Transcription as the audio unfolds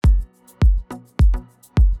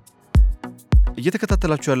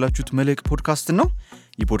እየተከታተላችሁ ያላችሁት መልሕቅ ፖድካስት ነው።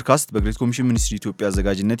 ይህ ፖድካስት በግሬት ኮሚሽን ሚኒስትሪ ኢትዮጵያ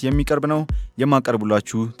አዘጋጅነት የሚቀርብ ነው።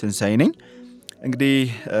 የማቀርብላችሁ ትንሳኤ ነኝ። እንግዲህ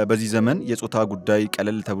በዚህ ዘመን የጾታ ጉዳይ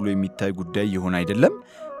ቀለል ተብሎ የሚታይ ጉዳይ ይሆን አይደለም።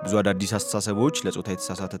 ብዙ አዳዲስ አስተሳሰቦች ለጾታ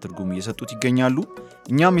የተሳሳተ ትርጉም እየሰጡት ይገኛሉ።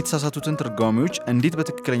 እኛም የተሳሳቱትን ትርጓሜዎች እንዴት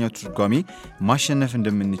በትክክለኛው ትርጓሜ ማሸነፍ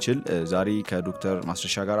እንደምንችል ዛሬ ከዶክተር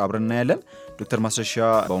ማስረሻ ጋር አብረን እናያለን። ዶክተር ማስረሻ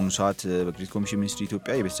በአሁኑ ሰዓት በግሬት ኮሚሽን ሚኒስትሪ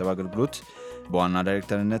ኢትዮጵያ የቤተሰብ አገልግሎት በዋና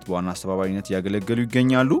ዳይሬክተርነት በዋና አስተባባሪነት ያገለገሉ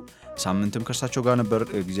ይገኛሉ። ሳምንትም ከርሳቸው ጋር ነበር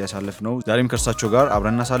ጊዜ ያሳለፍነው። ዛሬም ከርሳቸው ጋር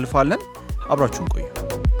አብረን እናሳልፋለን። አብራችሁን ቆዩ።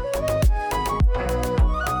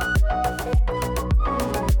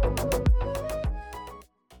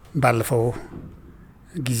 ባለፈው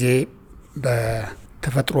ጊዜ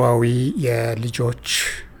በተፈጥሯዊ የልጆች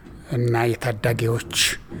እና የታዳጊዎች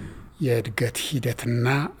የእድገት ሂደትና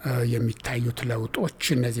የሚታዩት ለውጦች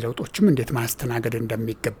እነዚህ ለውጦችም እንዴት ማስተናገድ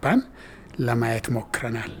እንደሚገባን ለማየት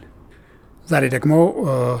ሞክረናል። ዛሬ ደግሞ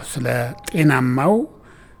ስለ ጤናማው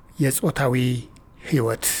የጾታዊ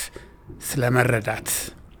ህይወት ስለ መረዳት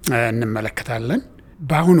እንመለከታለን።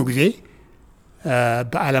 በአሁኑ ጊዜ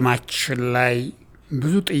በዓለማችን ላይ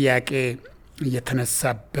ብዙ ጥያቄ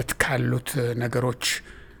እየተነሳበት ካሉት ነገሮች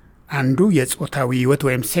አንዱ የጾታዊ ህይወት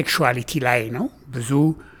ወይም ሴክሹዋሊቲ ላይ ነው። ብዙ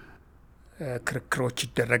ክርክሮች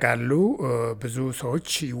ይደረጋሉ፣ ብዙ ሰዎች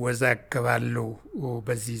ይወዛገባሉ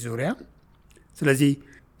በዚህ ዙሪያ። ስለዚህ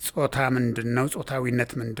ጾታ ምንድነው፣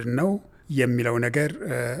 ጾታዊነት ምንድነው የሚለው ነገር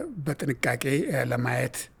በጥንቃቄ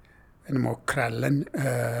ለማየት እንሞክራለን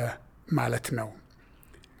ማለት ነው።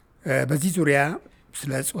 በዚህ ዙሪያ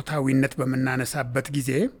ስለ ጾታዊነት በምናነሳበት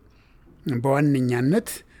ጊዜ በዋነኛነት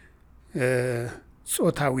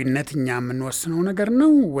ጾታዊነት እኛ የምንወስነው ነገር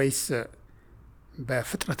ነው ወይስ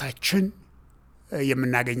በፍጥረታችን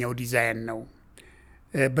የምናገኘው ዲዛይን ነው?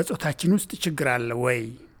 በጾታችን ውስጥ ችግር አለ ወይ?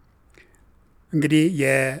 እንግዲህ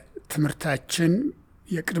የትምህርታችን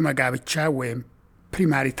የቅድመ ጋብቻ ወይም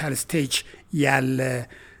ፕሪማሪታል ስቴጅ ያለ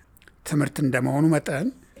ትምህርት እንደመሆኑ መጠን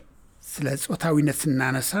ስለ ጾታዊነት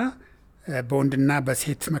ስናነሳ በወንድና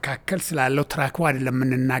በሴት መካከል ስላለው ትራክ አይደለም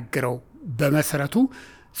የምንናገረው። በመሰረቱ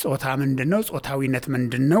ጾታ ምንድነው፣ ጾታዊነት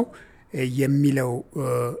ምንድነው የሚለው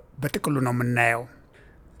በጥቅሉ ነው የምናየው።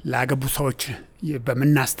 ላገቡ ሰዎች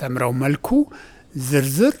በምናስተምረው መልኩ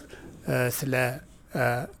ዝርዝር ስለ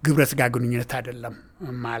ግብረ ስጋ ግንኙነት አይደለም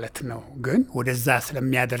ማለት ነው። ግን ወደዛ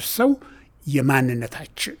ስለሚያደርሰው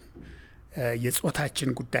የማንነታችን የጾታችን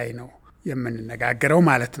ጉዳይ ነው የምንነጋገረው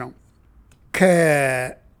ማለት ነው።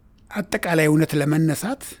 ከአጠቃላይ እውነት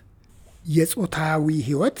ለመነሳት የጾታዊ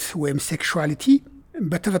ህይወት ወይም ሴክሹዋሊቲ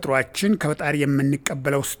በተፈጥሯችን ከፈጣሪ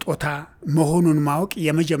የምንቀበለው ስጦታ መሆኑን ማወቅ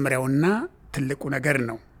የመጀመሪያውና ትልቁ ነገር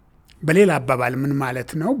ነው። በሌላ አባባል ምን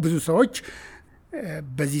ማለት ነው? ብዙ ሰዎች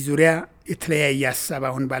በዚህ ዙሪያ የተለያየ ሀሳብ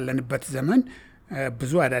አሁን ባለንበት ዘመን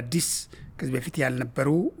ብዙ አዳዲስ ከዚህ በፊት ያልነበሩ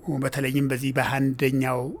በተለይም በዚህ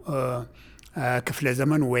በአንደኛው ክፍለ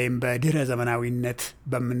ዘመን ወይም በድህረ ዘመናዊነት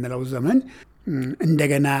በምንለው ዘመን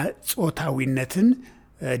እንደገና ጾታዊነትን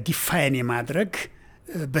ዲፋይን የማድረግ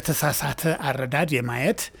በተሳሳተ አረዳድ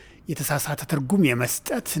የማየት የተሳሳተ ትርጉም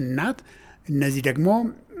የመስጠት እና እነዚህ ደግሞ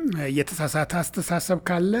የተሳሳተ አስተሳሰብ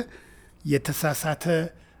ካለ የተሳሳተ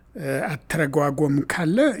አተረጓጎም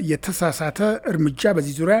ካለ የተሳሳተ እርምጃ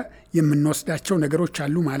በዚህ ዙሪያ የምንወስዳቸው ነገሮች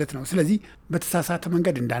አሉ ማለት ነው። ስለዚህ በተሳሳተ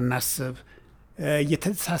መንገድ እንዳናስብ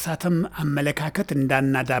የተሳሳተም አመለካከት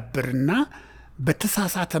እንዳናዳብርና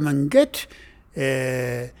በተሳሳተ መንገድ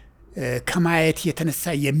ከማየት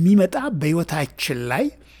የተነሳ የሚመጣ በህይወታችን ላይ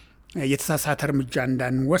የተሳሳተ እርምጃ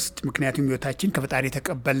እንዳንወስድ። ምክንያቱም ህይወታችን ከፈጣሪ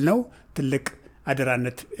የተቀበልነው ትልቅ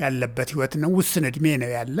አደራነት ያለበት ህይወት ነው። ውስን እድሜ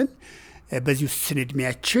ነው ያለን። በዚህ ውስን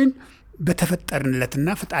እድሜያችን በተፈጠርንለትና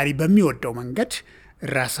ፈጣሪ በሚወደው መንገድ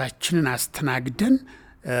ራሳችንን አስተናግደን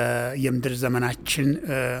የምድር ዘመናችን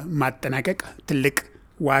ማጠናቀቅ ትልቅ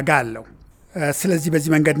ዋጋ አለው። ስለዚህ በዚህ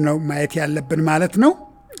መንገድ ነው ማየት ያለብን ማለት ነው።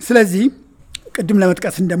 ስለዚህ ቅድም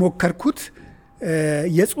ለመጥቀስ እንደሞከርኩት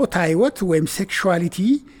የጾታ ህይወት ወይም ሴክሹዋሊቲ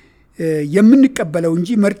የምንቀበለው እንጂ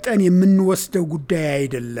መርጠን የምንወስደው ጉዳይ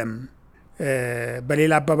አይደለም።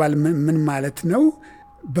 በሌላ አባባል ምን ማለት ነው?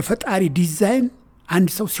 በፈጣሪ ዲዛይን አንድ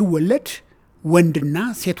ሰው ሲወለድ ወንድና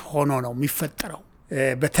ሴት ሆኖ ነው የሚፈጠረው።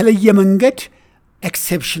 በተለየ መንገድ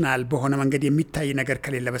ኤክሴፕሽናል በሆነ መንገድ የሚታይ ነገር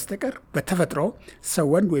ከሌለ በስተቀር በተፈጥሮ ሰው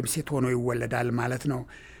ወንድ ወይም ሴት ሆኖ ይወለዳል ማለት ነው።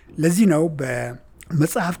 ለዚህ ነው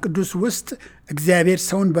በመጽሐፍ ቅዱስ ውስጥ እግዚአብሔር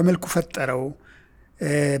ሰውን በመልኩ ፈጠረው፣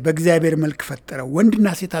 በእግዚአብሔር መልክ ፈጠረው፣ ወንድና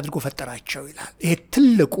ሴት አድርጎ ፈጠራቸው ይላል። ይሄ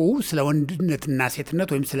ትልቁ ስለ ወንድነትና ሴትነት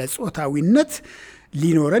ወይም ስለ ጾታዊነት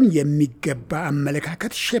ሊኖረን የሚገባ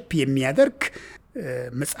አመለካከት ሼፕ የሚያደርግ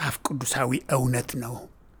መጽሐፍ ቅዱሳዊ እውነት ነው።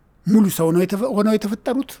 ሙሉ ሰው ነው ሆነው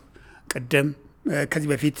የተፈጠሩት። ቀደም ከዚህ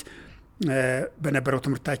በፊት በነበረው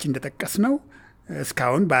ትምህርታችን እንደጠቀስነው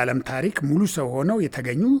እስካሁን በዓለም ታሪክ ሙሉ ሰው ሆነው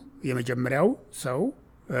የተገኙ የመጀመሪያው ሰው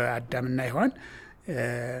አዳምና ሔዋን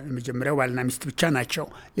የመጀመሪያው ባልና ሚስት ብቻ ናቸው።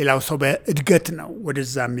 ሌላው ሰው በእድገት ነው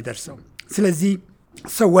ወደዛ የሚደርሰው። ስለዚህ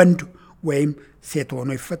ሰው ወንድ ወይም ሴት ሆኖ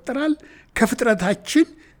ይፈጠራል። ከፍጥረታችን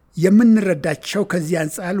የምንረዳቸው ከዚህ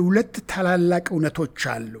አንጻር ሁለት ታላላቅ እውነቶች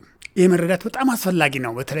አሉ። ይህ መረዳት በጣም አስፈላጊ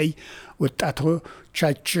ነው። በተለይ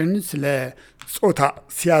ወጣቶቻችን ስለ ጾታ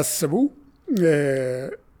ሲያስቡ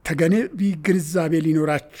ተገቢ ግንዛቤ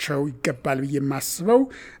ሊኖራቸው ይገባል ብዬ የማስበው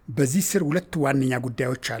በዚህ ስር ሁለት ዋነኛ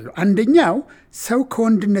ጉዳዮች አሉ። አንደኛው ሰው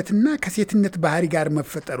ከወንድነትና ከሴትነት ባህሪ ጋር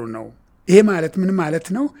መፈጠሩ ነው። ይሄ ማለት ምን ማለት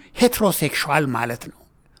ነው? ሄትሮሴክሹዋል ማለት ነው።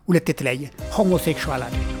 ሁለት የተለያየ ሆሞሴክሹዋል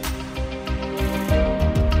አለ።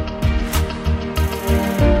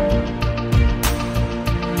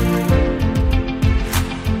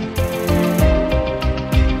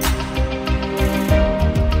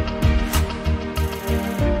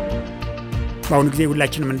 በአሁኑ ጊዜ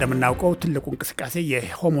ሁላችንም እንደምናውቀው ትልቁ እንቅስቃሴ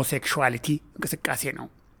የሆሞሴክሹዋሊቲ እንቅስቃሴ ነው።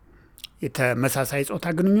 የተመሳሳይ ጾታ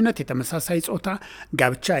ግንኙነት፣ የተመሳሳይ ጾታ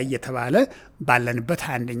ጋብቻ እየተባለ ባለንበት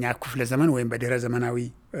 21ኛ ክፍለ ዘመን ወይም በድህረ ዘመናዊ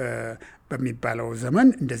በሚባለው ዘመን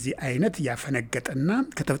እንደዚህ አይነት ያፈነገጠና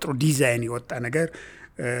ከተፈጥሮ ዲዛይን የወጣ ነገር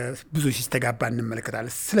ብዙ ሲስተጋባ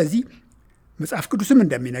እንመለከታለን። ስለዚህ መጽሐፍ ቅዱስም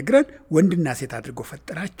እንደሚነግረን ወንድና ሴት አድርጎ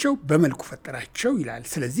ፈጠራቸው፣ በመልኩ ፈጠራቸው ይላል።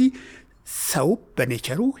 ስለዚህ ሰው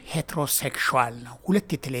በኔቸሩ ሄትሮሴክሹዋል ነው። ሁለት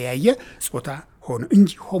የተለያየ ጾታ ሆኖ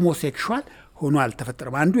እንጂ ሆሞሴክሹዋል ሆኖ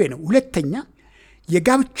አልተፈጠረም። አንዱ ነው። ሁለተኛ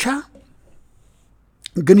የጋብቻ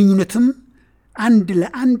ግንኙነትም አንድ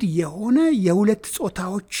ለአንድ የሆነ የሁለት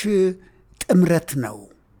ጾታዎች ጥምረት ነው።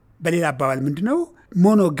 በሌላ አባባል ምንድነው?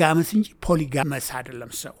 ሞኖጋመስ እንጂ ፖሊጋመስ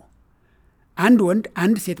አይደለም። ሰው አንድ ወንድ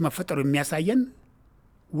አንድ ሴት መፈጠሩ የሚያሳየን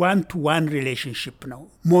ዋን ቱ ዋን ሪሌሽንሽፕ ነው።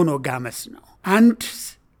 ሞኖጋመስ ነው። አንድ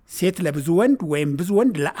ሴት ለብዙ ወንድ ወይም ብዙ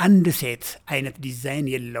ወንድ ለአንድ ሴት አይነት ዲዛይን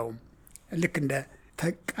የለውም። ልክ እንደ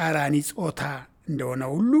ተቃራኒ ጾታ እንደሆነ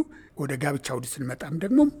ሁሉ ወደ ጋብቻ ውድ ስንመጣም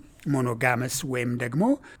ደግሞ ሞኖጋመስ ወይም ደግሞ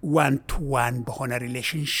ዋን ቱ ዋን በሆነ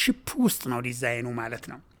ሪሌሽንሽፕ ውስጥ ነው ዲዛይኑ ማለት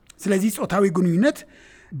ነው። ስለዚህ ጾታዊ ግንኙነት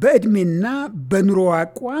በእድሜና በኑሮ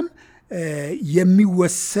አቋም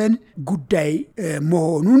የሚወሰን ጉዳይ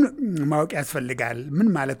መሆኑን ማወቅ ያስፈልጋል። ምን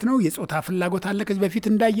ማለት ነው? የጾታ ፍላጎት አለ። ከዚህ በፊት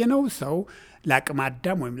እንዳየነው ሰው ለአቅመ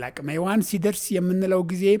አዳም ወይም ለአቅመ ሔዋን ሲደርስ የምንለው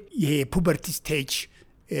ጊዜ ይሄ ፑበርቲ ስቴጅ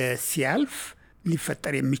ሲያልፍ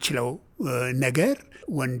ሊፈጠር የሚችለው ነገር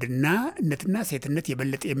ወንድነትና ሴትነት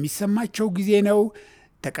የበለጠ የሚሰማቸው ጊዜ ነው።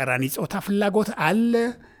 ተቃራኒ ጾታ ፍላጎት አለ፣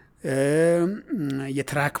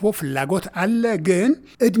 የተራክቦ ፍላጎት አለ። ግን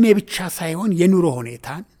እድሜ ብቻ ሳይሆን የኑሮ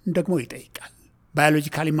ሁኔታን ደግሞ ይጠይቃል።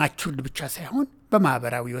 ባዮሎጂካሊ ማቹርድ ብቻ ሳይሆን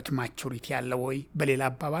በማህበራዊ ህይወት ማቹሪቲ ያለ ወይ? በሌላ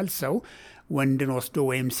አባባል ሰው ወንድን ወስዶ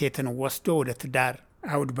ወይም ሴትን ወስዶ ወደ ትዳር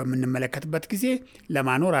አውድ በምንመለከትበት ጊዜ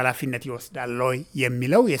ለማኖር ኃላፊነት ይወስዳል ወይ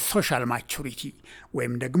የሚለው የሶሻል ማቹሪቲ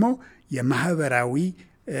ወይም ደግሞ የማህበራዊ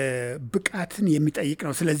ብቃትን የሚጠይቅ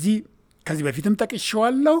ነው። ስለዚህ ከዚህ በፊትም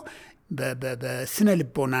ጠቅሼዋለሁ። በስነ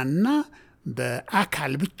ልቦናና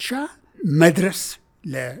በአካል ብቻ መድረስ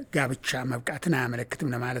ለጋብቻ መብቃትን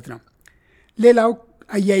አያመለክትም ለማለት ነው። ሌላው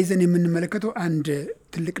አያይዘን የምንመለከተው አንድ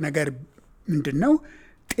ትልቅ ነገር ምንድን ነው?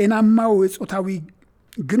 ጤናማው ጾታዊ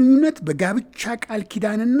ግንኙነት በጋብቻ ቃል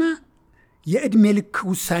ኪዳንና የእድሜ ልክ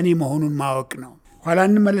ውሳኔ መሆኑን ማወቅ ነው። ኋላ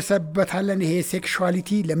እንመለሰበታለን። ይሄ ሴክሹዋሊቲ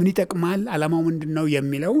ለምን ይጠቅማል፣ አላማው ምንድን ነው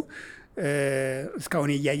የሚለው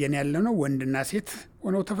እስካሁን እያየን ያለ ነው። ወንድና ሴት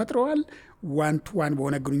ሆነው ተፈጥረዋል። ዋን ቱ ዋን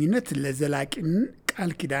በሆነ ግንኙነት ለዘላቂን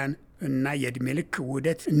ቃል ኪዳን እና የእድሜ ልክ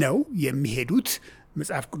ውህደት ነው የሚሄዱት።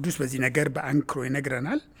 መጽሐፍ ቅዱስ በዚህ ነገር በአንክሮ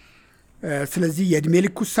ይነግረናል። ስለዚህ የእድሜ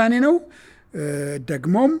ልክ ውሳኔ ነው።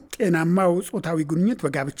 ደግሞም ጤናማው ጾታዊ ግንኙነት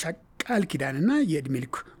በጋብቻ ቃል ኪዳንና የእድሜ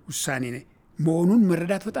ልክ ውሳኔ መሆኑን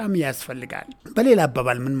መረዳት በጣም ያስፈልጋል። በሌላ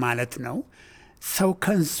አባባል ምን ማለት ነው? ሰው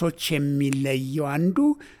ከእንስሶች የሚለየው አንዱ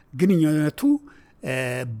ግንኙነቱ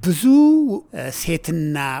ብዙ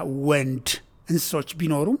ሴትና ወንድ እንስሶች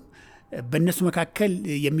ቢኖሩም በእነሱ መካከል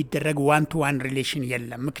የሚደረግ ዋን ቱ ዋን ሪሌሽን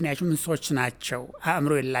የለም። ምክንያቱም እንስሶች ናቸው፣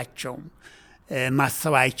 አእምሮ የላቸውም፣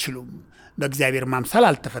 ማሰብ አይችሉም፣ በእግዚአብሔር ማምሳል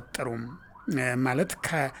አልተፈጠሩም። ማለት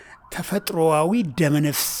ከተፈጥሮዊ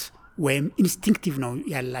ደመነፍስ ወይም ኢንስቲንክቲቭ ነው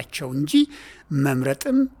ያላቸው እንጂ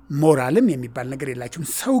መምረጥም ሞራልም የሚባል ነገር የላቸውም።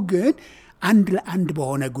 ሰው ግን አንድ ለአንድ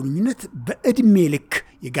በሆነ ግንኙነት በእድሜ ልክ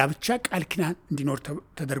የጋብቻ ቃል ኪዳን እንዲኖር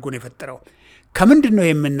ተደርጎ ነው የፈጠረው። ከምንድን ነው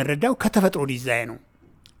የምንረዳው? ከተፈጥሮ ዲዛይኑ ነው።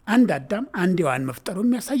 አንድ አዳም አንድ ሔዋን መፍጠሩ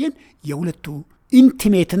የሚያሳየን የሁለቱ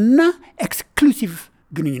ኢንቲሜትና ኤክስክሉሲቭ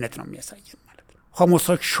ግንኙነት ነው የሚያሳየን ማለት ነው።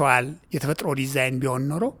 ሆሞሴክሹዋል የተፈጥሮ ዲዛይን ቢሆን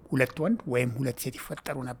ኖሮ ሁለት ወንድ ወይም ሁለት ሴት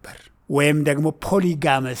ይፈጠሩ ነበር። ወይም ደግሞ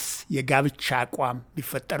ፖሊጋመስ የጋብቻ አቋም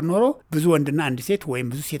ቢፈጠር ኖሮ ብዙ ወንድና አንድ ሴት ወይም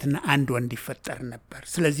ብዙ ሴትና አንድ ወንድ ይፈጠር ነበር።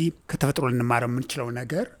 ስለዚህ ከተፈጥሮ ልንማረው የምንችለው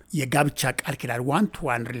ነገር የጋብቻ ቃል ኪዳን ዋን ቱ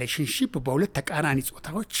ዋን ሪሌሽንሺፕ በሁለት ተቃራኒ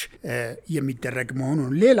ጾታዎች የሚደረግ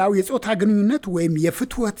መሆኑን። ሌላው የጾታ ግንኙነት ወይም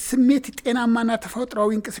የፍትወት ስሜት ጤናማና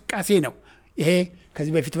ተፈጥሯዊ እንቅስቃሴ ነው። ይሄ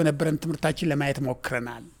ከዚህ በፊት በነበረን ትምህርታችን ለማየት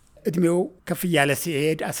ሞክረናል። እድሜው ከፍ እያለ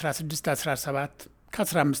ሲሄድ 16፣ 17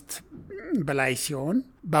 ከ15 በላይ ሲሆን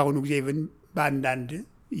በአሁኑ ጊዜ በአንዳንድ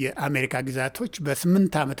የአሜሪካ ግዛቶች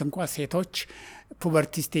በ8 ዓመት እንኳ ሴቶች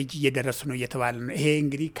ፑበርቲ ስቴጅ እየደረሱ ነው እየተባለ ነው። ይሄ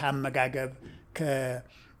እንግዲህ ከአመጋገብ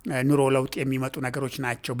ከኑሮ ለውጥ የሚመጡ ነገሮች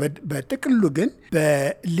ናቸው። በጥቅሉ ግን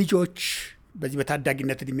በልጆች በዚህ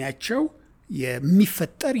በታዳጊነት እድሜያቸው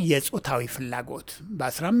የሚፈጠር የጾታዊ ፍላጎት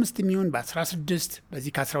በ15 የሚሆን በ16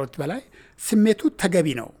 በዚህ ከ12 በላይ ስሜቱ ተገቢ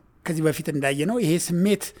ነው። ከዚህ በፊት እንዳየነው ይሄ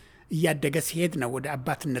ስሜት እያደገ ሲሄድ ነው ወደ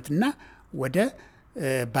አባትነትና ወደ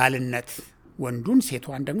ባልነት ወንዱን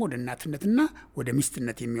ሴቷን ደግሞ ወደ እናትነትና ወደ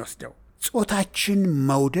ሚስትነት የሚወስደው። ጾታችን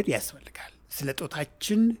መውደድ ያስፈልጋል። ስለ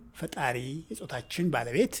ጾታችን ፈጣሪ የጾታችን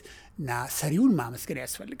ባለቤት እና ሰሪውን ማመስገን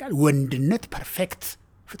ያስፈልጋል። ወንድነት ፐርፌክት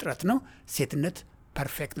ፍጥረት ነው። ሴትነት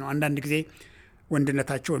ፐርፌክት ነው። አንዳንድ ጊዜ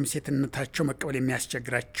ወንድነታቸው ወይም ሴትነታቸው መቀበል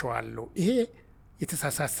የሚያስቸግራቸው አሉ። ይሄ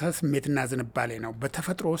የተሳሳተ ስሜትና ዝንባሌ ነው።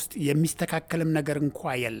 በተፈጥሮ ውስጥ የሚስተካከልም ነገር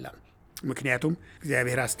እንኳ የለም። ምክንያቱም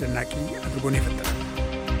እግዚአብሔር አስደናቂ አድርጎ ነው የፈጠረው።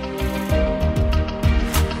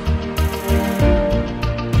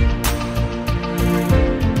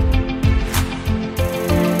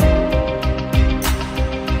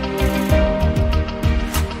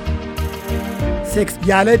 ሴክስ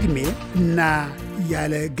ያለ ዕድሜ እና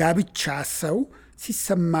ያለ ጋብቻ ሰው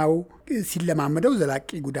ሲሰማው ሲለማመደው ዘላቂ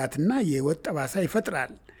ጉዳትና የህይወት ጠባሳ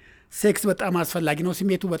ይፈጥራል። ሴክስ በጣም አስፈላጊ ነው።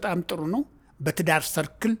 ስሜቱ በጣም ጥሩ ነው። በትዳር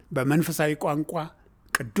ሰርክል በመንፈሳዊ ቋንቋ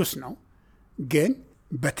ቅዱስ ነው። ግን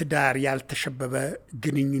በትዳር ያልተሸበበ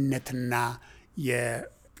ግንኙነትና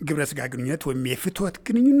የግብረ ስጋ ግንኙነት ወይም የፍትወት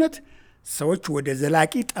ግንኙነት ሰዎች ወደ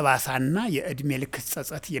ዘላቂ ጠባሳና የዕድሜ ልክ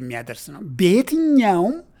ጸጸት የሚያደርስ ነው።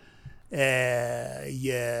 በየትኛውም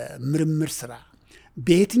የምርምር ስራ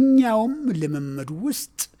በየትኛውም ልምምድ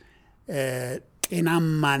ውስጥ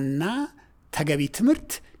ጤናማና ተገቢ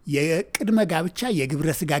ትምህርት የቅድመ ጋብቻ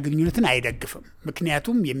የግብረ ስጋ ግንኙነትን አይደግፍም።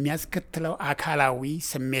 ምክንያቱም የሚያስከትለው አካላዊ፣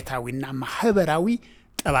 ስሜታዊና ማህበራዊ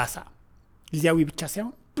ጠባሳ ጊዜያዊ ብቻ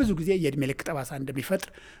ሳይሆን ብዙ ጊዜ የዕድሜ ልክ ጠባሳ እንደሚፈጥር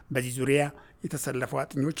በዚህ ዙሪያ የተሰለፉ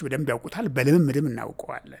አጥኞች በደንብ ያውቁታል። በልምምድም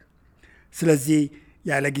እናውቀዋለን። ስለዚህ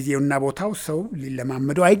ያለ ጊዜውና ቦታው ሰው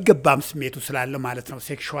ሊለማመደው አይገባም፣ ስሜቱ ስላለ ማለት ነው።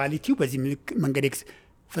 ሴክሹዋሊቲው በዚህ መንገድ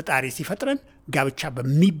ፈጣሪ ሲፈጥረን ጋብቻ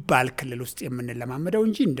በሚባል ክልል ውስጥ የምንለማመደው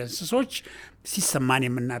እንጂ እንደ እንስሶች ሲሰማን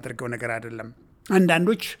የምናደርገው ነገር አይደለም።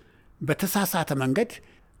 አንዳንዶች በተሳሳተ መንገድ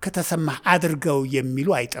ከተሰማህ አድርገው የሚሉ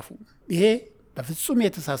አይጠፉም። ይሄ በፍጹም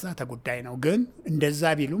የተሳሳተ ጉዳይ ነው። ግን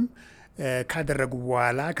እንደዛ ቢሉም ካደረጉ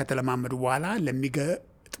በኋላ ከተለማመዱ በኋላ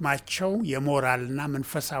ለሚገጥማቸው የሞራልና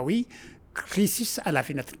መንፈሳዊ ክሪሲስ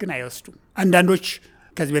ኃላፊነትን ግን አይወስዱም። አንዳንዶች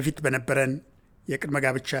ከዚህ በፊት በነበረን የቅድመ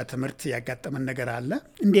ጋብቻ ትምህርት ያጋጠመን ነገር አለ።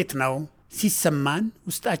 እንዴት ነው ሲሰማን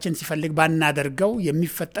ውስጣችን ሲፈልግ ባናደርገው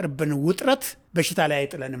የሚፈጠርብን ውጥረት በሽታ ላይ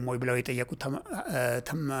አይጥለንም ወይ ብለው የጠየቁ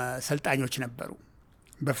ሰልጣኞች ነበሩ።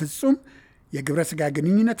 በፍጹም የግብረ ስጋ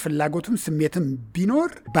ግንኙነት ፍላጎቱም ስሜትም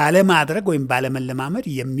ቢኖር ባለማድረግ ወይም ባለመለማመድ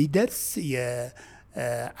የሚደርስ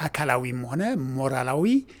የአካላዊም ሆነ ሞራላዊ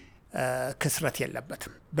ክስረት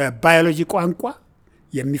የለበትም። በባዮሎጂ ቋንቋ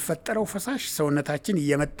የሚፈጠረው ፈሳሽ ሰውነታችን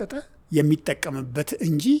እየመጠጠ የሚጠቀምበት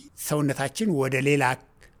እንጂ ሰውነታችን ወደ ሌላ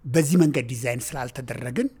በዚህ መንገድ ዲዛይን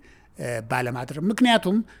ስላልተደረግን ባለማድረግ።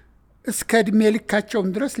 ምክንያቱም እስከ ዕድሜ ልካቸውም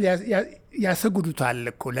ድረስ ያሰጉዱታል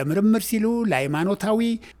እኮ ለምርምር ሲሉ ለሃይማኖታዊ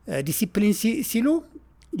ዲሲፕሊን ሲሉ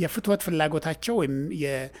የፍትወት ፍላጎታቸው ወይም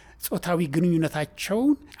የጾታዊ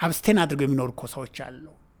ግንኙነታቸውን አብስቴን አድርገው የሚኖሩ እኮ ሰዎች አሉ።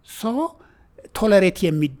 ቶለሬት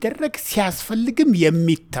የሚደረግ ሲያስፈልግም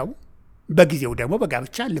የሚተው በጊዜው ደግሞ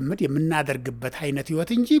በጋብቻ ልምድ የምናደርግበት አይነት ህይወት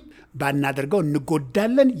እንጂ ባናደርገው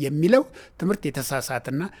እንጎዳለን የሚለው ትምህርት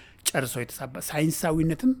የተሳሳተና ጨርሶ የተሳባ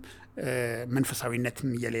ሳይንሳዊነትም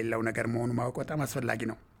መንፈሳዊነትም የሌለው ነገር መሆኑ ማወቅ በጣም አስፈላጊ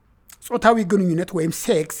ነው። ጾታዊ ግንኙነት ወይም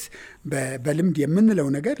ሴክስ በልምድ የምንለው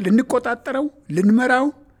ነገር ልንቆጣጠረው ልንመራው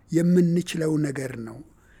የምንችለው ነገር ነው።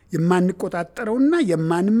 የማንቆጣጠረውና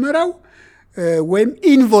የማንመራው ወይም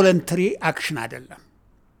ኢንቮለንተሪ አክሽን አይደለም።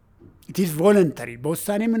 ኢት ኢዝ ቮለንተሪ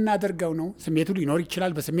በውሳኔ የምናደርገው ነው። ስሜቱ ሊኖር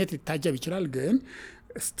ይችላል፣ በስሜት ሊታጀብ ይችላል። ግን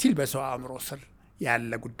ስቲል በሰው አእምሮ ስር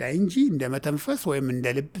ያለ ጉዳይ እንጂ እንደ መተንፈስ ወይም እንደ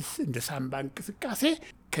ልብስ እንደ ሳምባ እንቅስቃሴ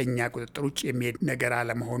ከኛ ቁጥጥር ውጭ የሚሄድ ነገር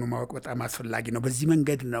አለመሆኑ ማወቅ በጣም አስፈላጊ ነው። በዚህ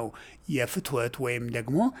መንገድ ነው የፍትወት ወይም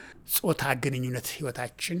ደግሞ ጾታ ግንኙነት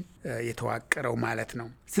ህይወታችን የተዋቀረው ማለት ነው።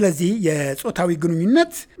 ስለዚህ የጾታዊ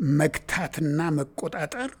ግንኙነት መግታትና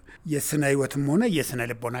መቆጣጠር የስነ ህይወትም ሆነ የስነ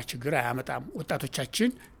ልቦና ችግር አያመጣም። ወጣቶቻችን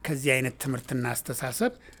ከዚህ አይነት ትምህርትና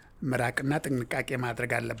አስተሳሰብ መራቅና ጥንቃቄ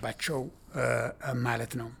ማድረግ አለባቸው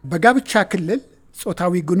ማለት ነው። በጋብቻ ክልል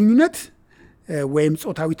ጾታዊ ግንኙነት ወይም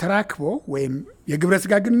ጾታዊ ተራክቦ ወይም የግብረ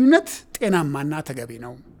ስጋ ግንኙነት ጤናማና ተገቢ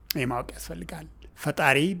ነው ማወቅ ያስፈልጋል።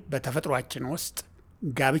 ፈጣሪ በተፈጥሯችን ውስጥ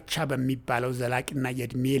ጋብቻ በሚባለው ዘላቂና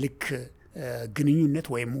የእድሜ ልክ ግንኙነት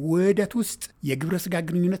ወይም ውህደት ውስጥ የግብረ ስጋ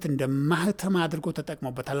ግንኙነት እንደ ማህተም አድርጎ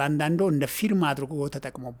ተጠቅሞበታል። አንዳንዶ እንደ ፊርማ አድርጎ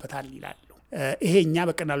ተጠቅሞበታል ይላሉ። ይሄ እኛ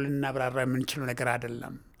በቀላሉ ልናብራራ የምንችለው ነገር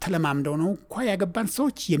አይደለም። ተለማምደው ነው እንኳ ያገባን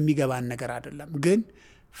ሰዎች የሚገባን ነገር አይደለም። ግን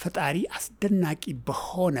ፈጣሪ አስደናቂ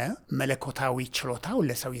በሆነ መለኮታዊ ችሎታው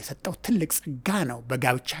ለሰው የሰጠው ትልቅ ጸጋ ነው።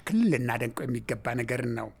 በጋብቻ ክልል ልናደንቀው የሚገባ ነገር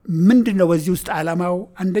ነው። ምንድን ነው በዚህ ውስጥ ዓላማው?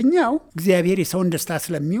 አንደኛው እግዚአብሔር የሰውን ደስታ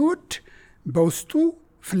ስለሚወድ በውስጡ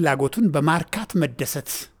ፍላጎቱን በማርካት መደሰት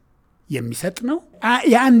የሚሰጥ ነው።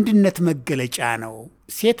 የአንድነት መገለጫ ነው።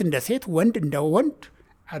 ሴት እንደ ሴት፣ ወንድ እንደ ወንድ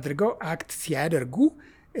አድርገው አክት ሲያደርጉ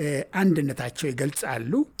አንድነታቸው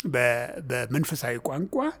ይገልጻሉ በመንፈሳዊ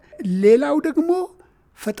ቋንቋ። ሌላው ደግሞ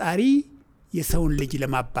ፈጣሪ የሰውን ልጅ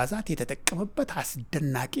ለማባዛት የተጠቀመበት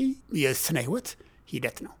አስደናቂ የስነ ህይወት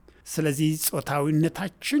ሂደት ነው። ስለዚህ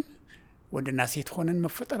ጾታዊነታችን ወንድና ሴት ሆነን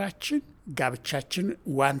መፈጠራችን፣ ጋብቻችን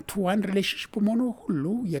ዋን ቱ ዋን ሪሌሽንሽፕ መሆኑ ሁሉ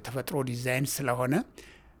የተፈጥሮ ዲዛይን ስለሆነ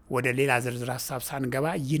ወደ ሌላ ዝርዝር ሀሳብ ሳንገባ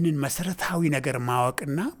ይህንን መሰረታዊ ነገር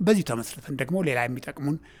ማወቅና በዚህ ተመስርተን ደግሞ ሌላ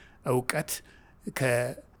የሚጠቅሙን እውቀት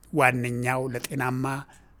ከዋነኛው ለጤናማ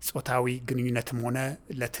ጾታዊ ግንኙነትም ሆነ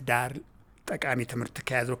ለትዳር ጠቃሚ ትምህርት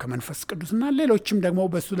ከያዘው ከመንፈስ ቅዱስና ሌሎችም ደግሞ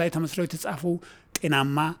በሱ ላይ ተመስርተው የተጻፉ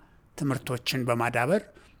ጤናማ ትምህርቶችን በማዳበር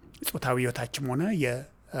ጾታዊ ህይወታችን ሆነ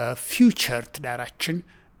የፊውቸር ትዳራችን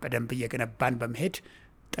በደንብ እየገነባን በመሄድ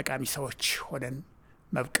ጠቃሚ ሰዎች ሆነን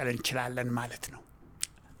መብቀል እንችላለን ማለት ነው።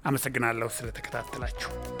 አመሰግናለሁ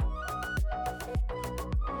ስለተከታተላችሁ።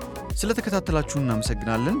 ስለተከታተላችሁ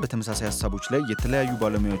እናመሰግናለን። በተመሳሳይ ሀሳቦች ላይ የተለያዩ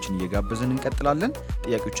ባለሙያዎችን እየጋበዝን እንቀጥላለን።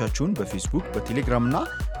 ጥያቄዎቻችሁን በፌስቡክ፣ በቴሌግራም እና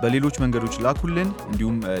በሌሎች መንገዶች ላኩልን።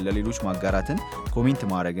 እንዲሁም ለሌሎች ማጋራትን፣ ኮሜንት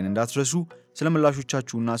ማድረግን እንዳትረሱ። ስለ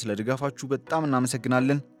ምላሾቻችሁና ስለ ድጋፋችሁ በጣም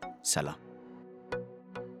እናመሰግናለን። ሰላም።